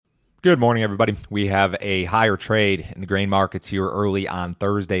Good morning, everybody. We have a higher trade in the grain markets here early on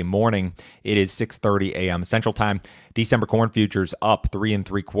Thursday morning. It is 6:30 a.m. Central Time. December corn futures up 3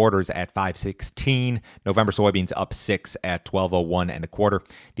 3/4 at 5.16. November soybeans up 6 at 12.01 1/4.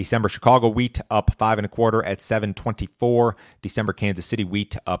 December Chicago wheat up 5 1/4 at 7.24. December Kansas City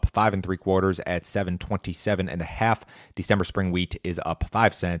wheat up 5 3/4 at 7.27 1/2. December spring wheat is up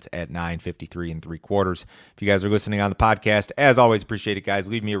 5 cents at 9.53 3/4. If you guys are listening on the podcast, as always, appreciate it, guys.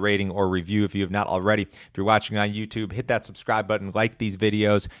 Leave me a rating or review if you have not already. If you're watching on YouTube, hit that subscribe button, like these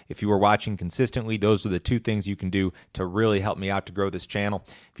videos. If you are watching consistently, those are the two things you can do to really help me out to grow this channel.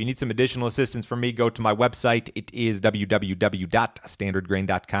 If you need some additional assistance from me, go to my website. It is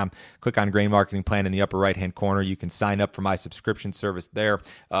www.standardgrain.com. Click on Grain Marketing Plan in the upper right-hand corner. You can sign up for my subscription service there.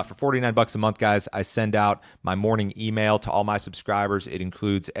 For $49 a month, guys, I send out my morning email to all my subscribers. It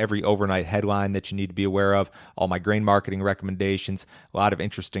includes every overnight headline that you need to be aware of, all my grain marketing recommendations, a lot of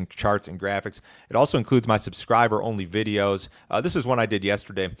interesting charts and graphics. It also includes my subscriber-only videos. This is one I did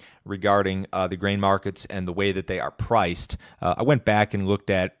yesterday regarding the grain markets and the way that they are priced. I went back and looked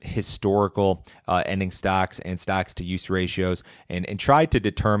at historical ending stocks and stocks-to-use ratios and tried to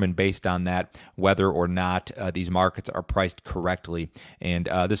determine based on that whether or not these markets are priced correctly. And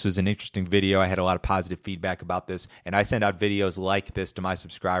this was an interesting video. I had a lot of positive feedback about this, and I send out videos like this to my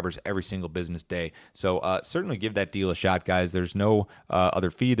subscribers every single business day. So certainly give that deal a shot, guys. There's no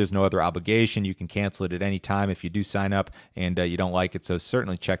other fee. There's no other obligation. You can cancel it at any time if you do sign up and you don't like it. So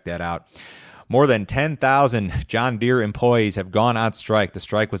certainly check that out. More than 10,000 John Deere employees have gone on strike. The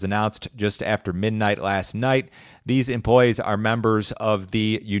strike was announced just after midnight last night. These employees are members of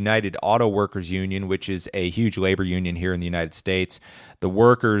the United Auto Workers Union, which is a huge labor union here in the United States. The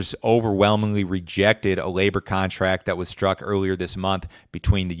workers overwhelmingly rejected a labor contract that was struck earlier this month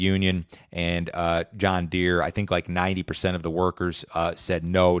between the union and John Deere. I think like 90% of the workers said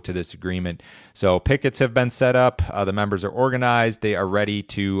no to this agreement. So pickets have been set up. The members are organized. They are ready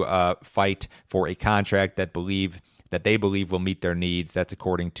to fight for a contract that they believe will meet their needs. That's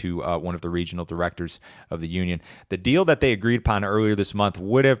according to one of the regional directors of the union. The deal that they agreed upon earlier this month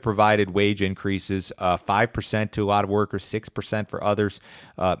would have provided wage increases, 5% to a lot of workers, 6% for others.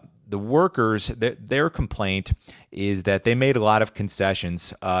 The workers, their complaint is that they made a lot of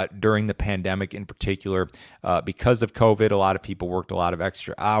concessions during the pandemic in particular. Because of COVID, a lot of people worked a lot of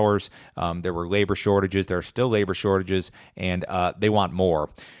extra hours. There were labor shortages. There are still labor shortages, and they want more.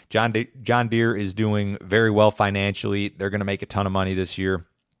 John Deere is doing very well financially. They're going to make a ton of money this year.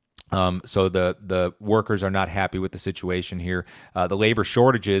 So the workers are not happy with the situation here. The labor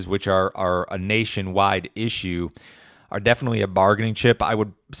shortages, which are a nationwide issue, are definitely a bargaining chip, I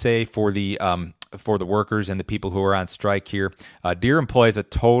would say, for the workers and the people who are on strike here. Deere employs a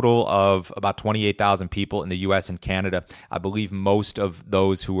total of about 28,000 people in the U.S. and Canada. I believe most of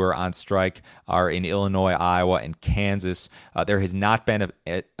those who are on strike are in Illinois, Iowa, and Kansas. There has not been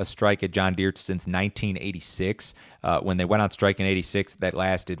a strike at John Deere since 1986. When they went on strike in 86, that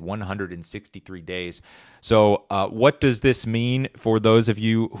lasted 163 days. So what does this mean for those of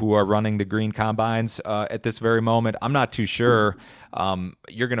you who are running the green combines at this very moment? I'm not too sure.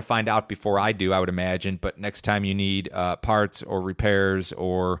 You're going to find out before I do, I would imagine. But next time you need parts or repairs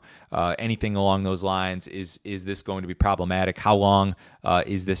or anything along those lines, is this going to be problematic? How long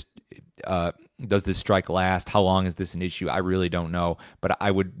is this? Does this strike last? How long is this an issue? I really don't know, but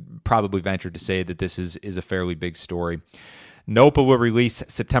I would probably venture to say that this is a fairly big story. NOPA will release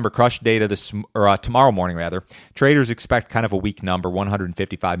September crush data tomorrow morning, rather. Traders expect kind of a weak number,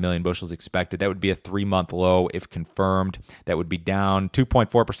 155 million bushels expected. That would be a 3-month low if confirmed. That would be down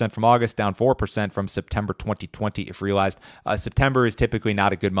 2.4% from August, down 4% from September 2020 if realized. September is typically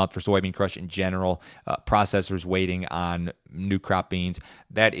not a good month for soybean crush in general. Processors waiting on new crop beans.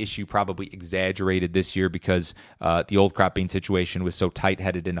 That issue probably exaggerated this year because the old crop bean situation was so tight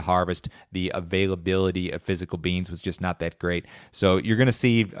headed into harvest. The availability of physical beans was just not that great. So you're going to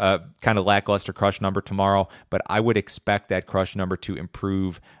see kind of lackluster crush number tomorrow, but I would expect that crush number to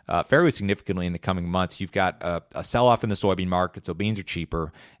improve fairly significantly in the coming months. You've got a sell-off in the soybean market, so beans are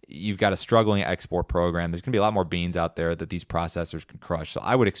cheaper. You've got a struggling export program. There's going to be a lot more beans out there that these processors can crush. So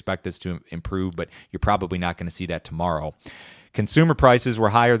I would expect this to improve, but you're probably not going to see that tomorrow. Consumer prices were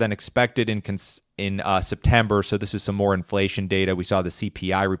higher than expected in September, so this is some more inflation data. We saw the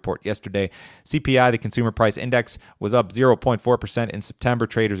CPI report yesterday. CPI, the Consumer Price Index, was up 0.4% in September.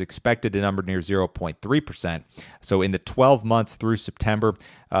 Traders expected a number near 0.3%. So in the 12 months through September,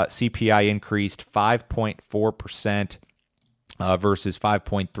 CPI increased 5.4%. versus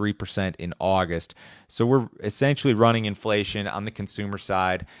 5.3% in August. So we're essentially running inflation on the consumer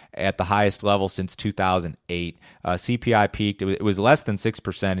side at the highest level since 2008. CPI peaked. It was less than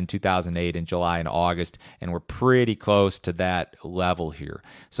 6% in 2008 in July and August, and we're pretty close to that level here.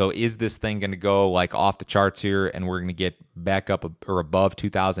 So is this thing going to go like off the charts here and we're going to get back up or above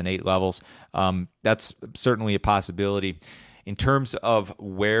 2008 levels? That's certainly a possibility. In terms of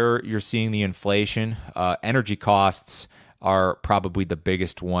where you're seeing the inflation, energy costs are probably the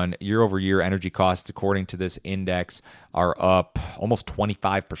biggest one. Year over year, energy costs, according to this index, are up almost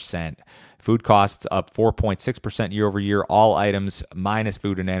 25%. Food costs up 4.6% year over year. All items minus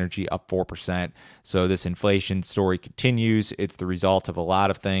food and energy up 4%. So this inflation story continues. It's the result of a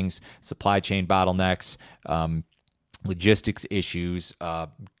lot of things: supply chain bottlenecks, logistics issues,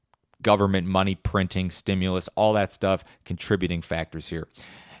 government money printing, stimulus, all that stuff contributing factors here.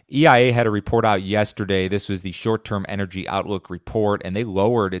 EIA had a report out yesterday. This was the short-term energy outlook report, and they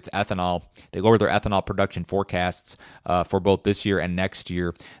lowered their ethanol production forecasts for both this year and next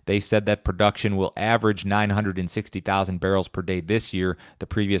year. They said that production will average 960,000 barrels per day this year. The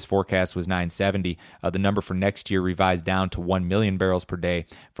previous forecast was 970. The number for next year revised down to 1 million barrels per day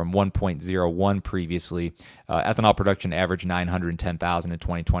from 1.01 previously. Ethanol production averaged 910,000 in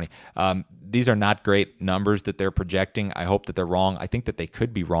 2020. These are not great numbers that they're projecting. I hope that they're wrong. I think that they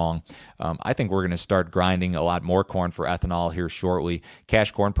could be wrong. I think we're going to start grinding a lot more corn for ethanol here shortly.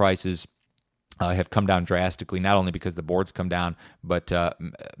 Cash corn prices have come down drastically, not only because the board's come down, but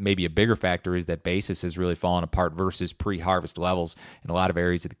maybe a bigger factor is that basis has really fallen apart versus pre-harvest levels in a lot of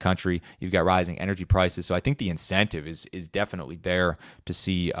areas of the country. You've got rising energy prices, so I think the incentive is definitely there to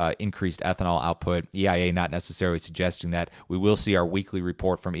see increased ethanol output. EIA not necessarily suggesting that. We will see our weekly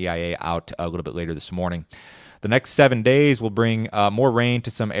report from EIA out a little bit later this morning. The next 7 days will bring more rain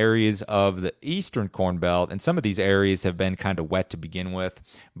to some areas of the eastern Corn Belt, and some of these areas have been kind of wet to begin with.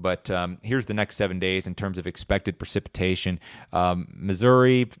 But here's the next 7 days in terms of expected precipitation.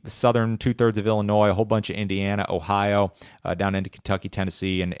 Missouri, southern two-thirds of Illinois, a whole bunch of Indiana, Ohio, down into Kentucky,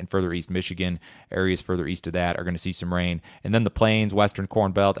 Tennessee, and further east Michigan. Areas further east of that are going to see some rain. And then the plains, western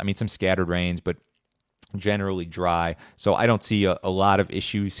Corn Belt, some scattered rains, but generally dry. So I don't see a lot of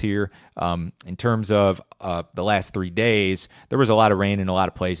issues here. In terms of the last 3 days, there was a lot of rain in a lot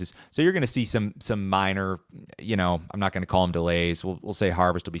of places. So you're going to see some minor, I'm not going to call them delays. We'll say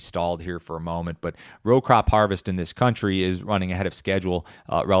harvest will be stalled here for a moment. But row crop harvest in this country is running ahead of schedule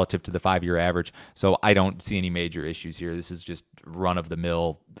relative to the 5-year average. So I don't see any major issues here. This is just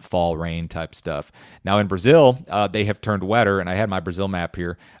run-of-the-mill fall rain type stuff. Now in Brazil, they have turned wetter, and I had my Brazil map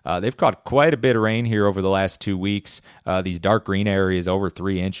here. They've caught quite a bit of rain here over the last 2 weeks. These dark green areas over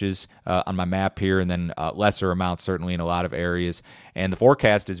 3 inches on my map here, and then lesser amounts certainly in a lot of areas. And the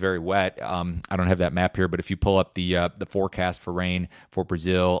forecast is very wet. I don't have that map here, but if you pull up the forecast for rain for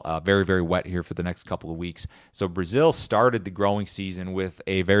Brazil, very, very wet here for the next couple of weeks. So Brazil started the growing season with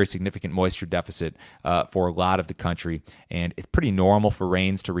a very significant moisture deficit for a lot of the country, and it's pretty normal for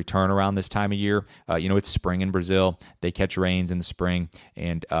rains to return around this time of year. It's spring in Brazil. They catch rains in the spring,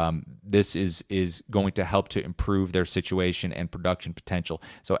 and this is going to help to improve their situation and production potential.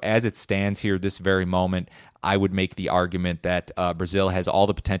 So as it stands here this very moment, I would make the argument that Brazil has all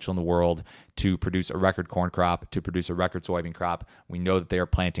the potential in the world to produce a record corn crop, to produce a record soybean crop. We know that they are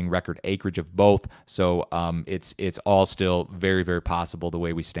planting record acreage of both, so it's all still very, very possible the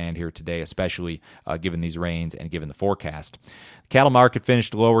way we stand here today, especially given these rains and given the forecast. Cattle market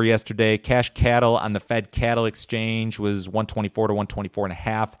finished lower yesterday. Cash cattle on the Fed Cattle Exchange was 124 to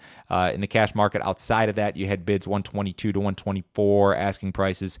 124.5. In the cash market outside of that, you had bids 122 to 124, asking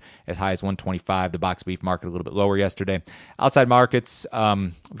prices as high as 125. The box beef market a little bit lower yesterday. Outside markets,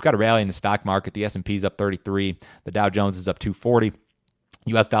 we've got a rally in the stock market. The S&P is up 33. The Dow Jones is up 240.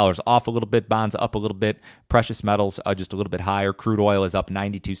 U.S. dollars off a little bit, bonds up a little bit, precious metals just a little bit higher. Crude oil is up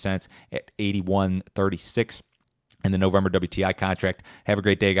 92 cents at 81.36. And the November WTI contract. Have a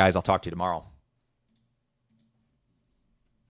great day, guys. I'll talk to you tomorrow.